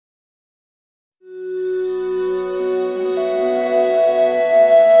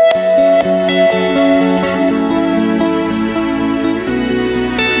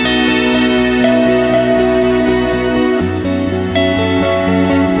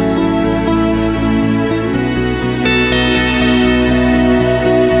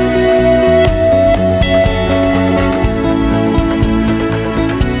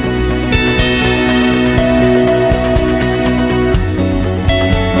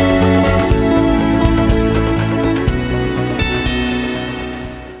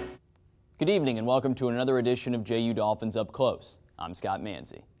evening and welcome to another edition of JU Dolphins Up Close. I'm Scott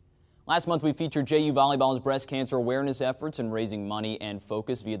Manzi. Last month we featured JU Volleyball's breast cancer awareness efforts in raising money and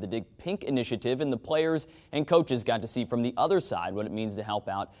focus via the Dig Pink initiative, and the players and coaches got to see from the other side what it means to help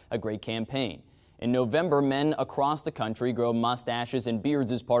out a great campaign. In November, men across the country grow mustaches and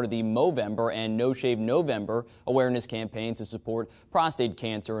beards as part of the Movember and No Shave November awareness campaign to support prostate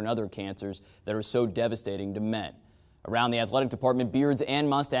cancer and other cancers that are so devastating to men. Around the athletic department, beards and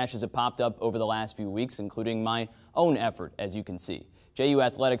mustaches have popped up over the last few weeks, including my own effort, as you can see. JU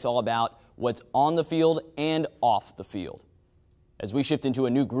Athletics all about what's on the field and off the field. As we shift into a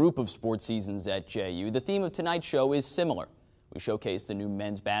new group of sports seasons at JU, the theme of tonight's show is similar. We showcase the new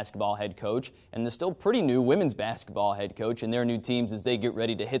men's basketball head coach and the still pretty new women's basketball head coach and their new teams as they get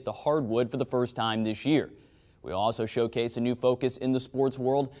ready to hit the hardwood for the first time this year. We'll also showcase a new focus in the sports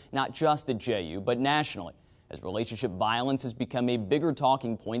world, not just at JU, but nationally, as relationship violence has become a bigger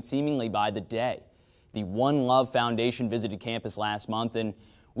talking point seemingly by the day. The One Love Foundation visited campus last month, and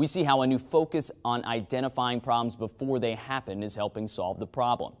we see how a new focus on identifying problems before they happen is helping solve the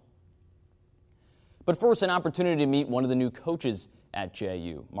problem. But first, an opportunity to meet one of the new coaches at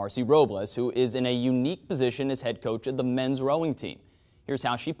JU, Marcy Robles, who is in a unique position as head coach of the men's rowing team. Here's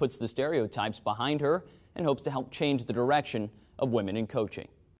how she puts the stereotypes behind her and hopes to help change the direction of women in coaching.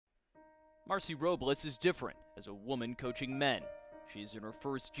 Marcy Robles is different as a woman coaching men. She's in her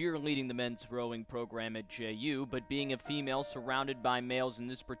first year leading the men's rowing program at JU, but being a female surrounded by males in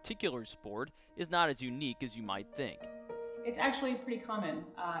this particular sport is not as unique as you might think. It's actually pretty common.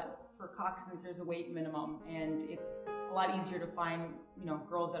 For coxswains, there's a weight minimum, and it's a lot easier to find,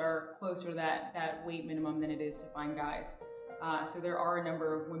 girls that are closer to that weight minimum than it is to find guys. So there are a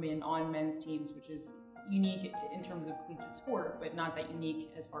number of women on men's teams, which is unique in terms of collegiate sport, but not that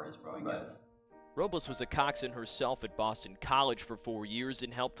unique as far as rowing goes. Robles was a coxswain herself at Boston College for 4 years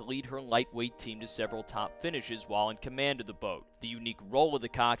and helped lead her lightweight team to several top finishes while in command of the boat. The unique role of the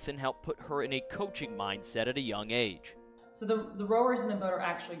coxswain helped put her in a coaching mindset at a young age. So the rowers in the boat are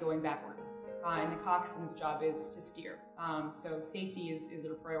actually going backwards, and the coxswain's job is to steer. So safety is a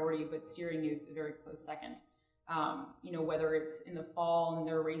priority, but steering is a very close second. Whether it's in the fall and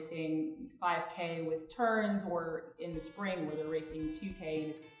they're racing 5K with turns, or in the spring where they're racing 2K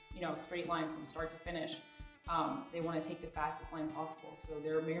and it's a straight line from start to finish, they want to take the fastest line possible. So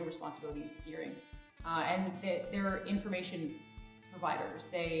their main responsibility is steering, and they're information providers.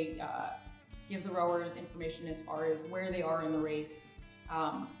 They give the rowers information as far as where they are in the race,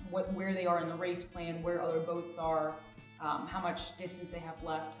 where they are in the race plan, where other boats are, how much distance they have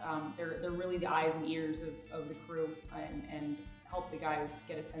left. They're really the eyes and ears of the crew, and help the guys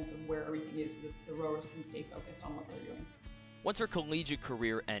get a sense of where everything is so that the rowers can stay focused on what they're doing. Once her collegiate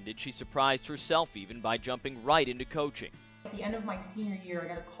career ended, she surprised herself even by jumping right into coaching. At the end of my senior year, I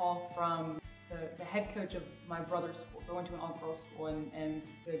got a call from the head coach of my brother's school. So I went to an all-girls school, and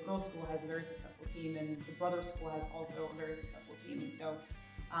the girls' school has a very successful team, and the brother's school has also a very successful team. And so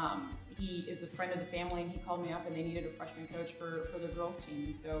he is a friend of the family, and he called me up, and they needed a freshman coach for the girls' team.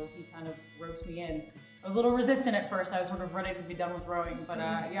 And so he kind of roped me in. I was a little resistant at first. I was sort of ready to be done with rowing, but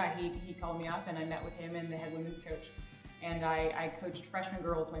he called me up, and I met with him and the head women's coach. And I coached freshman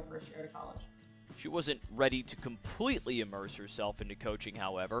girls my first year out of college. She wasn't ready to completely immerse herself into coaching,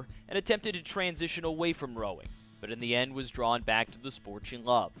 however, and attempted to transition away from rowing, but in the end was drawn back to the sport she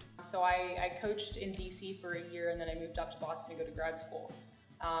loved. So I coached in DC for a year, and then I moved up to Boston to go to grad school.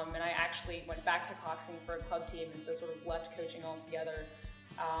 And I actually went back to coxing for a club team, and so sort of left coaching altogether.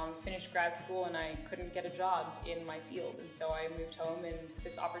 Finished grad school, and I couldn't get a job in my field, and so I moved home, and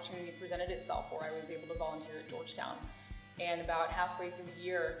this opportunity presented itself where I was able to volunteer at Georgetown. And about halfway through the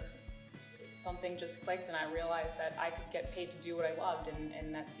year, something just clicked, and I realized that I could get paid to do what I loved,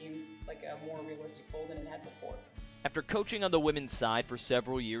 and that seemed like a more realistic goal than it had before. After coaching on the women's side for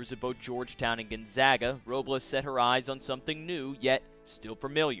several years at both Georgetown and Gonzaga, Robles set her eyes on something new, yet still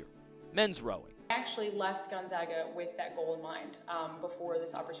familiar: men's rowing. I actually left Gonzaga with that goal in mind before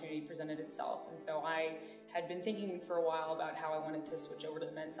this opportunity presented itself, and so I had been thinking for a while about how I wanted to switch over to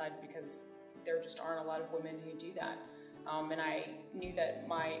the men's side because there just aren't a lot of women who do that. And I knew that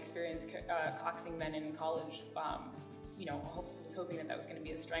my experience coxing men in college, was hoping that was going to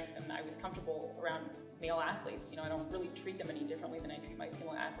be a strength, and I was comfortable around male athletes. I don't really treat them any differently than I treat my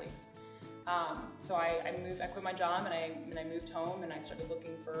female athletes. So I quit my job, and I moved home, and I started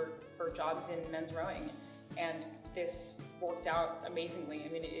looking for jobs in men's rowing. And this worked out amazingly. I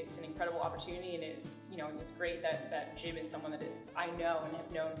mean, it's an incredible opportunity, and it was great that Jim is someone that I know and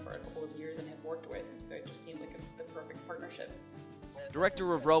have known for a couple of years and have worked with, and so it just seemed like the perfect partnership.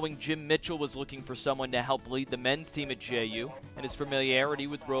 Director of rowing Jim Mitchell was looking for someone to help lead the men's team at JU, and his familiarity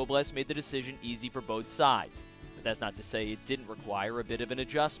with Robles made the decision easy for both sides. But that's not to say it didn't require a bit of an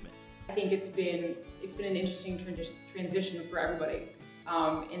adjustment. I think it's been an interesting transition for everybody,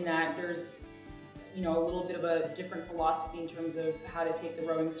 in that there's a little bit of a different philosophy in terms of how to take the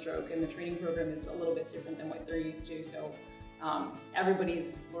rowing stroke, and the training program is a little bit different than what they're used to. So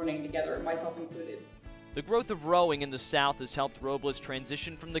everybody's learning together, myself included. The growth of rowing in the South has helped Robles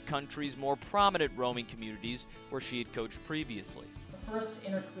transition from the country's more prominent rowing communities where she had coached previously. The first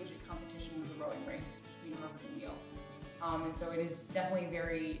intercollegiate competition was a rowing race between Harvard and Yale. And so it is definitely a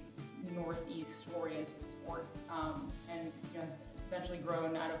very northeast oriented sport, and has eventually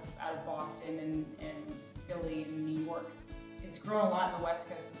grown out of Boston and Philly and New York. It's grown a lot in the West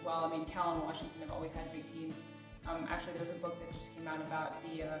Coast as well. I mean, Cal and Washington have always had big teams. Actually, there's a book that just came out about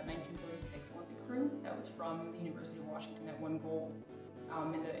the 1936 Olympic crew that was from the University of Washington that won gold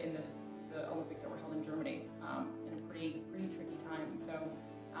in the Olympics that were held in Germany in a pretty tricky time. So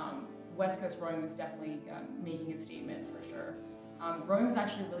West Coast rowing was definitely making a statement for sure. Rowing was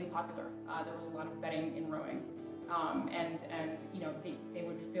actually really popular. There was a lot of betting in rowing, and they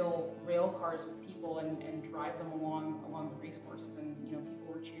would fill rail cars with people and drive them along the race courses, and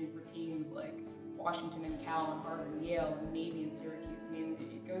people were cheering for teams like Washington and Cal and Harvard and Yale and Navy and Syracuse. I mean,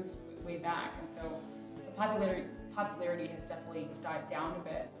 it goes way back, and so the popularity has definitely died down a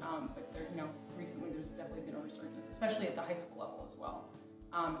bit. But there, recently there's definitely been a resurgence, especially at the high school level as well.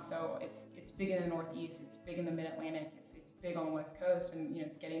 So it's big in the Northeast, it's big in the Mid-Atlantic, it's big on the West Coast, and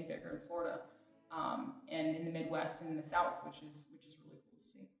it's getting bigger in Florida, and in the Midwest and in the South, which is really cool to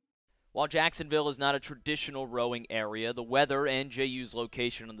see. While Jacksonville is not a traditional rowing area, the weather and JU's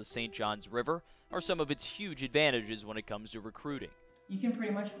location on the St. Johns River are some of its huge advantages when it comes to recruiting. You can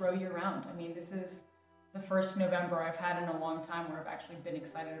pretty much row year-round. I mean, this is the first November I've had in a long time where I've actually been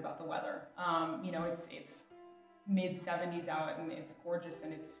excited about the weather. It's mid-70s out, and it's gorgeous,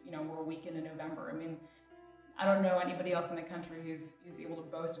 and we're a week into November. I mean, I don't know anybody else in the country who's able to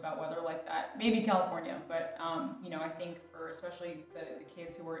boast about weather like that. Maybe California, but I think for especially the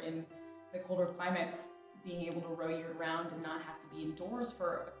kids who are in the colder climates, being able to row year-round and not have to be indoors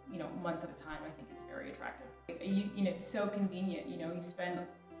for months at a time, I think is very attractive. It's so convenient. You spend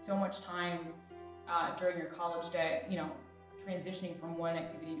so much time during your college day, transitioning from one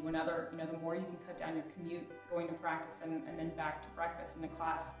activity to another. The more you can cut down your commute going to practice and then back to breakfast and to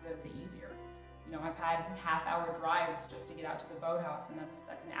class, the easier. I've had half-hour drives just to get out to the boathouse, and that's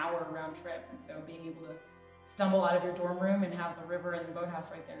an hour round trip. And so being able to stumble out of your dorm room and have the river and the boathouse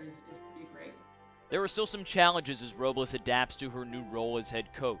right there is pretty great. There are still some challenges as Robles adapts to her new role as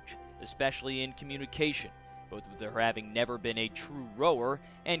head coach, especially in communication, both with her having never been a true rower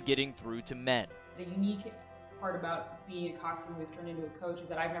and getting through to men. The unique part about being a coxswain who has turned into a coach is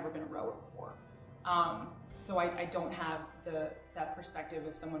that I've never been a rower before. So I don't have that perspective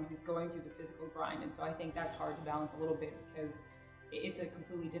of someone who's going through the physical grind, and so I think that's hard to balance a little bit because it's a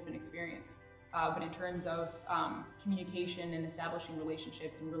completely different experience. But in terms of communication and establishing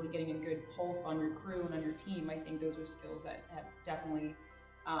relationships and really getting a good pulse on your crew and on your team, I think those are skills that have definitely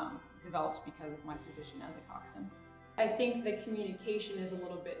developed because of my position as a coxswain. I think the communication is a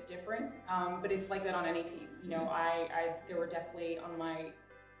little bit different, but it's like that on any team. There were definitely on my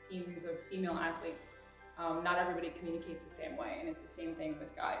teams of female athletes, not everybody communicates the same way, and it's the same thing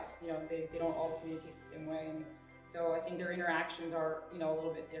with guys. They don't all communicate the same way, and so I think their interactions are a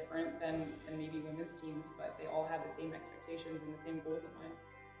little bit different than maybe women's teams, but they all have the same expectations and the same goals in mind.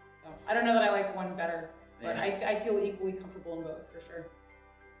 So I don't know that I like one better, but I feel equally comfortable in both for sure.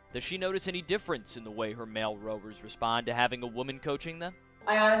 Does she notice any difference in the way her male rowers respond to having a woman coaching them?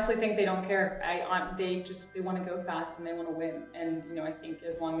 I honestly think they don't care. They want to go fast and they want to win. And I think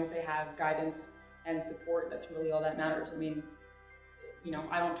as long as they have guidance and support, that's really all that matters. I mean,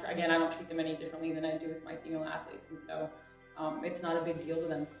 I don't treat them any differently than I do with my female athletes, and so it's not a big deal to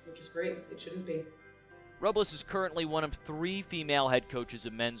them, which is great. It shouldn't be. Robles is currently one of 3 female head coaches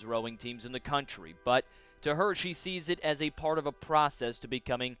of men's rowing teams in the country, but to her, she sees it as a part of a process to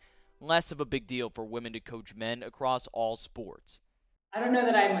becoming less of a big deal for women to coach men across all sports. I don't know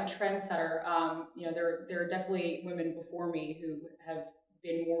that I'm a trendsetter. There are definitely women before me who have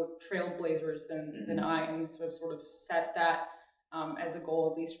been more trailblazers than I, and so I've sort of set that as a goal,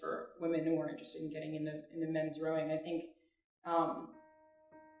 at least for women who are interested in getting into men's rowing. I think I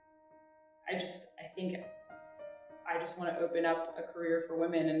just want to open up a career for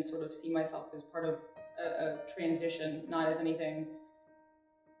women and sort of see myself as part of a transition, not as anything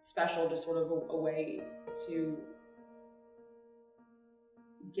special, just sort of a way to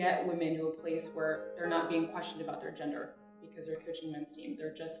get women to a place where they're not being questioned about their gender, because they're coaching men's team.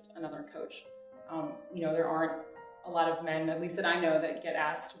 They're just another coach. There aren't a lot of men, at least that I know, that get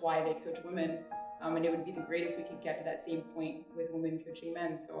asked why they coach women. And it would be great if we could get to that same point with women coaching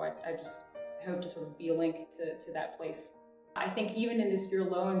men. So I hope to sort of be a link to that place. I think even in this year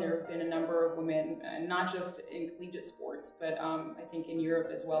alone, there have been a number of women, not just in collegiate sports, but I think in Europe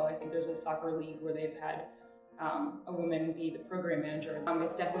as well. I think there's a soccer league where they've had a woman be the program manager.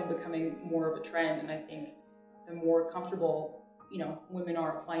 It's definitely becoming more of a trend, and I think the more comfortable women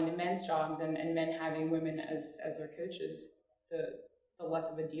are applying to men's jobs and men having women as their coaches, the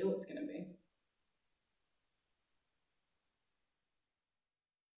less of a deal it's going to be.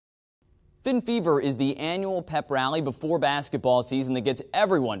 Fin Fever is the annual pep rally before basketball season that gets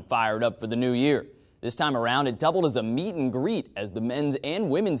everyone fired up for the new year. This time around, it doubled as a meet and greet as the men's and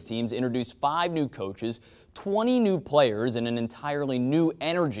women's teams introduced 5 new coaches, 20 new players, and an entirely new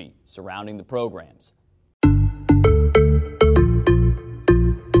energy surrounding the programs.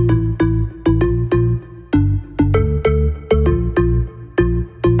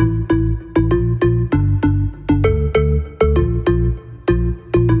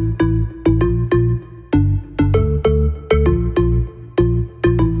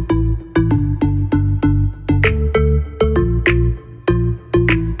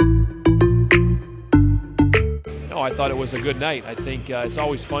 I thought it was a good night. I think it's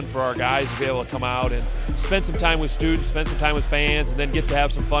always fun for our guys to be able to come out and spend some time with students, spend some time with fans, and then get to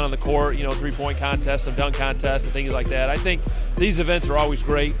have some fun on the court, three-point contests, some dunk contests, and things like that. I think these events are always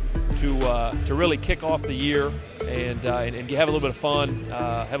great to really kick off the year and have a little bit of fun,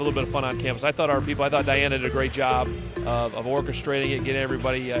 on campus. I thought Diana did a great job of orchestrating it, getting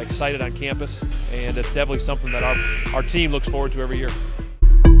everybody excited on campus, and it's definitely something that our team looks forward to every year.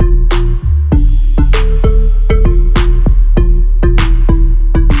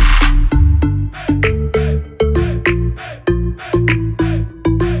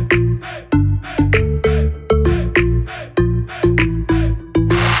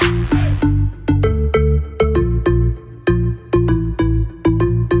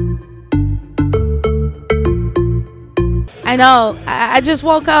 I know. I just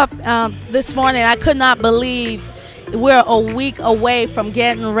woke up this morning. I could not believe we're a week away from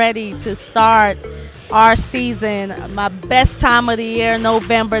getting ready to start our season. My best time of the year,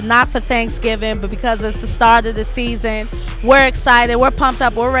 November, not for Thanksgiving, but because it's the start of the season. We're excited. We're pumped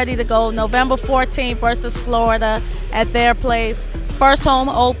up. We're ready to go. November 14th versus Florida at their place. First home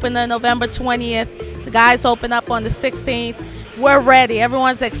opener, November 20th. The guys open up on the 16th. We're ready.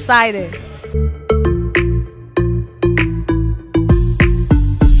 Everyone's excited.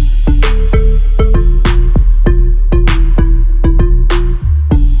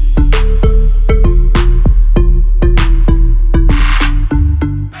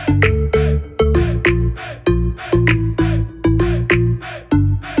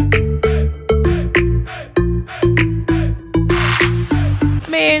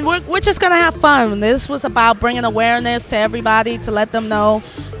 We're just going to have fun. This was about bringing awareness to everybody to let them know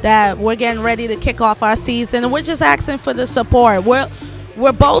that we're getting ready to kick off our season. And we're just asking for the support. We're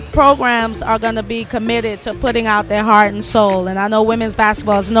both programs are going to be committed to putting out their heart and soul. And I know women's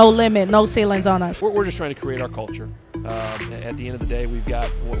basketball is no limit, no ceilings on us. We're just trying to create our culture. At the end of the day, we've got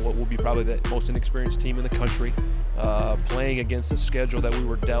what will be probably the most inexperienced team in the country, playing against a schedule that we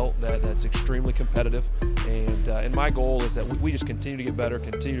were dealt that's extremely competitive. And my goal is that we just continue to get better,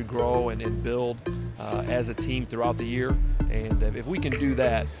 continue to grow and build as a team throughout the year. And if we can do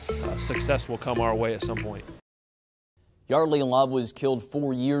that, success will come our way at some point. Yardley Love was killed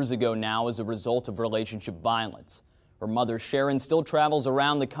 4 years ago now as a result of relationship violence. Her mother, Sharon, still travels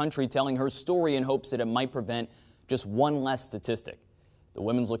around the country telling her story in hopes that it might prevent just one less statistic. The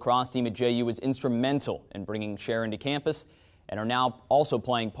women's lacrosse team at JU is instrumental in bringing Sharon to campus and are now also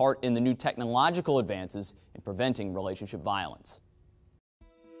playing part in the new technological advances in preventing relationship violence.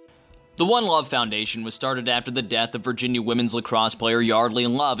 The One Love Foundation was started after the death of Virginia women's lacrosse player Yardley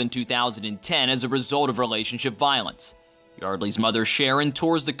Love in 2010 as a result of relationship violence. Yardley's mother, Sharon,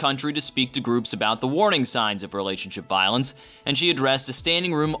 tours the country to speak to groups about the warning signs of relationship violence, and she addressed a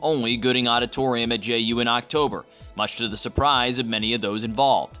standing room only Gooding Auditorium at JU in October, much to the surprise of many of those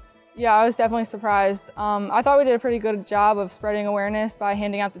involved. Yeah, I was definitely surprised. I thought we did a pretty good job of spreading awareness by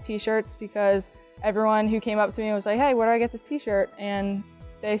handing out the t-shirts, because everyone who came up to me was like, hey, where do I get this t-shirt? And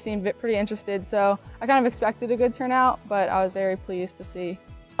they seemed pretty interested, so I kind of expected a good turnout, but I was very pleased to see.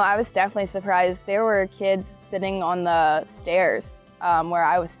 I was definitely surprised. There were kids sitting on the stairs where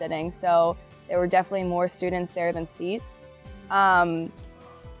I was sitting, so there were definitely more students there than seats. I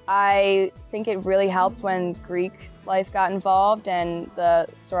think it really helped when Greek life got involved and the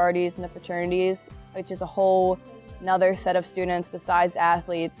sororities and the fraternities, which is a whole another set of students besides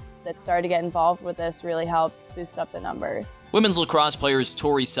athletes that started to get involved with this really helped boost up the numbers. Women's lacrosse players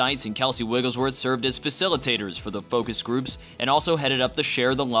Tori Seitz and Kelsey Wigglesworth served as facilitators for the focus groups and also headed up the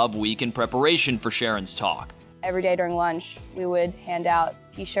Share the Love week in preparation for Sharon's talk. Every day during lunch, we would hand out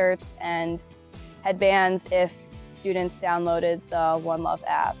t-shirts and headbands if students downloaded the One Love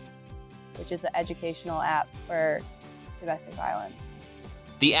app, which is an educational app for domestic violence.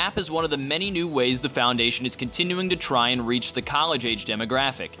 The app is one of the many new ways the foundation is continuing to try and reach the college-age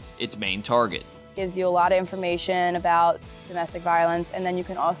demographic, its main target. It gives you a lot of information about domestic violence, and then you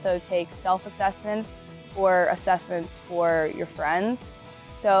can also take self-assessments or assessments for your friends.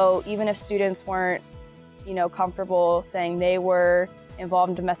 So even if students weren't, comfortable saying they were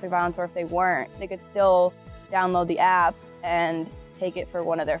involved in domestic violence, or if they weren't, they could still download the app and take it for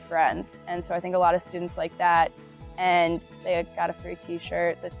one of their friends. And so I think a lot of students like that, and they got a free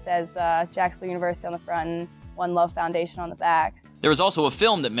t-shirt that says Jacksonville University on the front and One Love Foundation on the back. There was also a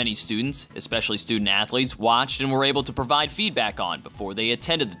film that many students, especially student athletes, watched and were able to provide feedback on before they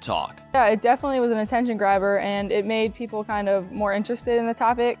attended the talk. Yeah, it definitely was an attention grabber, and it made people kind of more interested in the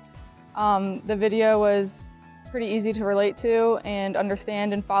topic. The video was pretty easy to relate to and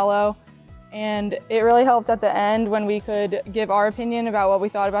understand and follow, and it really helped at the end when we could give our opinion about what we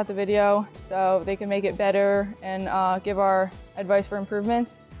thought about the video so they could make it better and give our advice for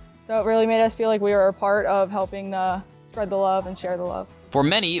improvements. So it really made us feel like we were a part of helping spread the love and share the love. For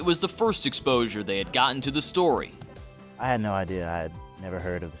many, it was the first exposure they had gotten to the story. I had no idea. I had never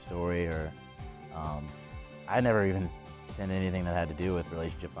heard of the story, or I had never even attended anything that had to do with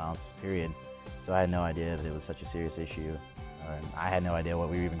relationship violence, period. So I had no idea that it was such a serious issue. And I had no idea what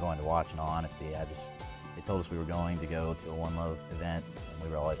we were even going to watch, in all honesty. They told us we were going to go to a One Love event, and we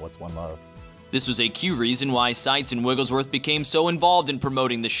were all like, what's One Love? This was a key reason why Seitz and Wigglesworth became so involved in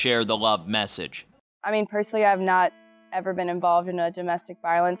promoting the Share the Love message. I mean, personally, I've not ever been involved in a domestic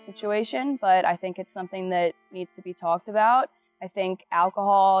violence situation, but I think it's something that needs to be talked about. I think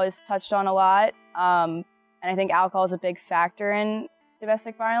alcohol is touched on a lot, and I think alcohol is a big factor in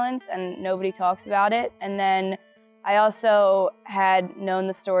domestic violence, and nobody talks about it. And then I also had known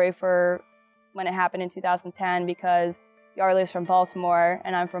the story for when it happened in 2010 because Yardley's from Baltimore,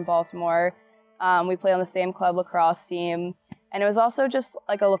 and I'm from Baltimore. We play on the same club lacrosse team, and it was also just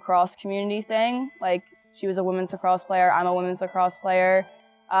like a lacrosse community thing. Like, she was a women's lacrosse player, I'm a women's lacrosse player,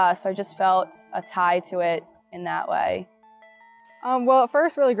 so I just felt a tie to it in that way. Well, it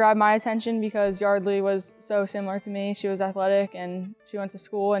first really grabbed my attention because Yardley was so similar to me. She was athletic, and she went to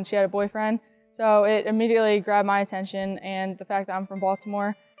school, and she had a boyfriend. So it immediately grabbed my attention, and the fact that I'm from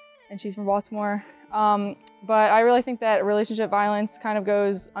Baltimore and she's from Baltimore. But I really think that relationship violence kind of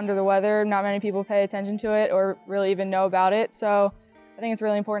goes under the weather. Not many people pay attention to it or really even know about it. So I think it's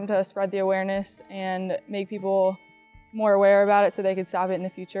really important to spread the awareness and make people more aware about it so they could stop it in the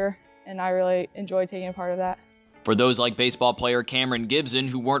future. And I really enjoyed taking a part of that. For those like baseball player Cameron Gibson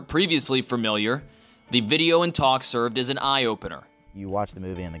who weren't previously familiar, the video and talk served as an eye-opener. You watch the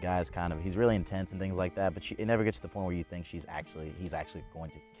movie and the guy's he's really intense and things like that, but it never gets to the point where you think he's actually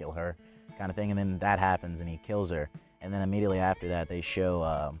going to kill her, kind of thing. And then that happens and he kills her. And then immediately after that, they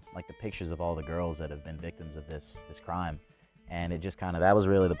show like the pictures of all the girls that have been victims of this crime. And it just that was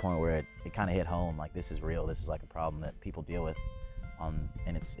really the point where it kind of hit home, like, this is real, this is like a problem that people deal with,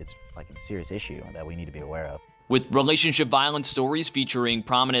 and it's like a serious issue that we need to be aware of. With relationship violence stories featuring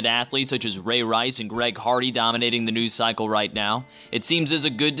prominent athletes such as Ray Rice and Greg Hardy dominating the news cycle right now, it seems as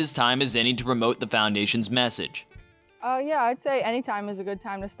good a time as any to promote the foundation's message. Yeah, I'd say any time is a good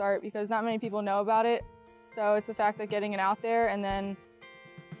time to start because not many people know about it. So it's the fact that getting it out there, and then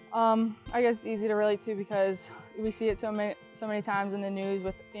I guess it's easy to relate to because we see it so many times in the news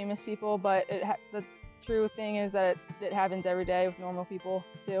with famous people, but the true thing is that it happens every day with normal people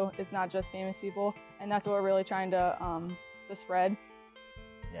too. It's not just famous people, and that's what we're really trying to spread.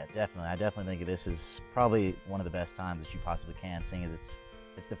 Yeah, definitely. I definitely think this is probably one of the best times that you possibly can, seeing as it's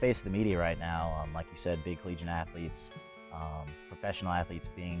the face of the media right now. Like you said, big collegiate athletes, professional athletes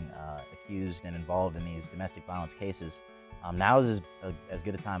being accused and involved in these domestic violence cases. Now is as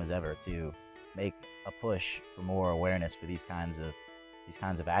good a time as ever to make a push for more awareness for these kinds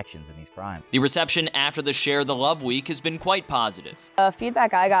of actions and these crimes. The reception after the Share the Love Week has been quite positive. The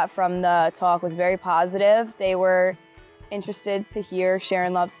feedback I got from the talk was very positive. They were interested to hear Share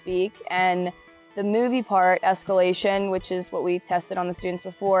and Love speak, and the movie part, Escalation, which is what we tested on the students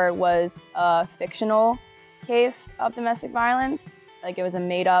before, was a fictional case of domestic violence. Like, it was a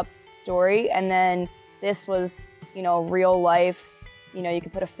made-up story, and then this was, real life. You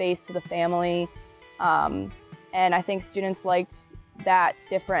could put a face to the family, and I think students liked that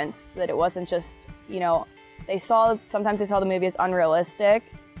difference, that it wasn't just, sometimes they saw the movie as unrealistic,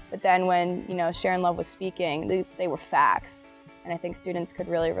 but then when, you know, Sharon Love was speaking, they were facts. And I think students could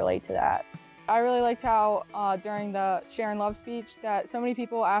really relate to that. I really liked how during the Sharon Love speech that so many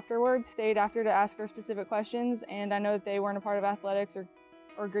people afterwards stayed after to ask her specific questions, and I know that they weren't a part of athletics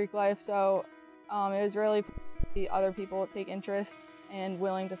or Greek life, so it was really the other people take interest and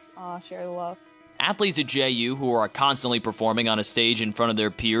willing to share the love. Athletes at JU who are constantly performing on a stage in front of their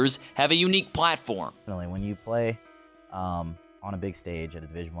peers have a unique platform. Definitely, when you play on a big stage at a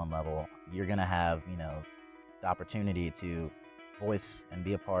Division I level, you're going to have, you know, the opportunity to voice and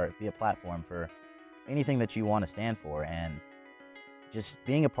be a platform for anything that you want to stand for. And just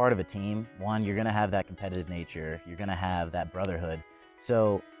being a part of a team, one, you're going to have that competitive nature, you're going to have that brotherhood.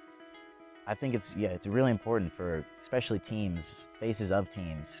 So I think it's really important for especially teams, faces of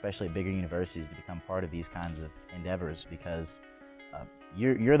teams, especially at bigger universities, to become part of these kinds of endeavors, because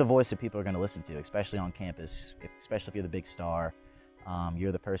you're the voice that people are going to listen to, especially on campus, especially if you're the big star.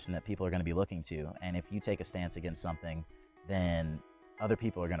 You're the person that people are going to be looking to, and if you take a stance against something, then other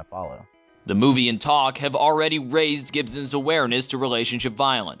people are going to follow. The movie and talk have already raised Gibson's awareness to relationship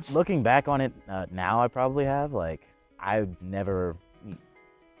violence. Looking back on it now, I probably have. Like,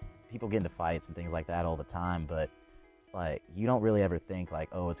 people get into fights and things like that all the time, but like, you don't really ever think like,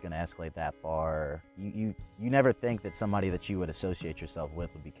 oh, it's going to escalate that far. You never think that somebody that you would associate yourself with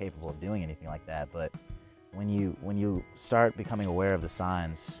would be capable of doing anything like that. But when you start becoming aware of the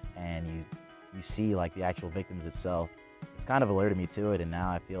signs and you see like the actual victims itself, it's kind of alerted me to it, and now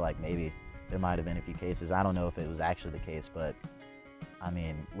I feel like maybe there might have been a few cases. I don't know if it was actually the case, but I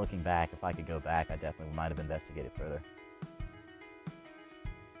mean, looking back, if I could go back, I definitely might have investigated further.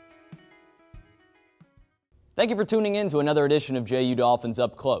 Thank you for tuning in to another edition of JU Dolphins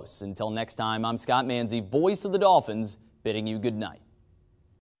Up Close. Until next time, I'm Scott Manzi, voice of the Dolphins, bidding you good night.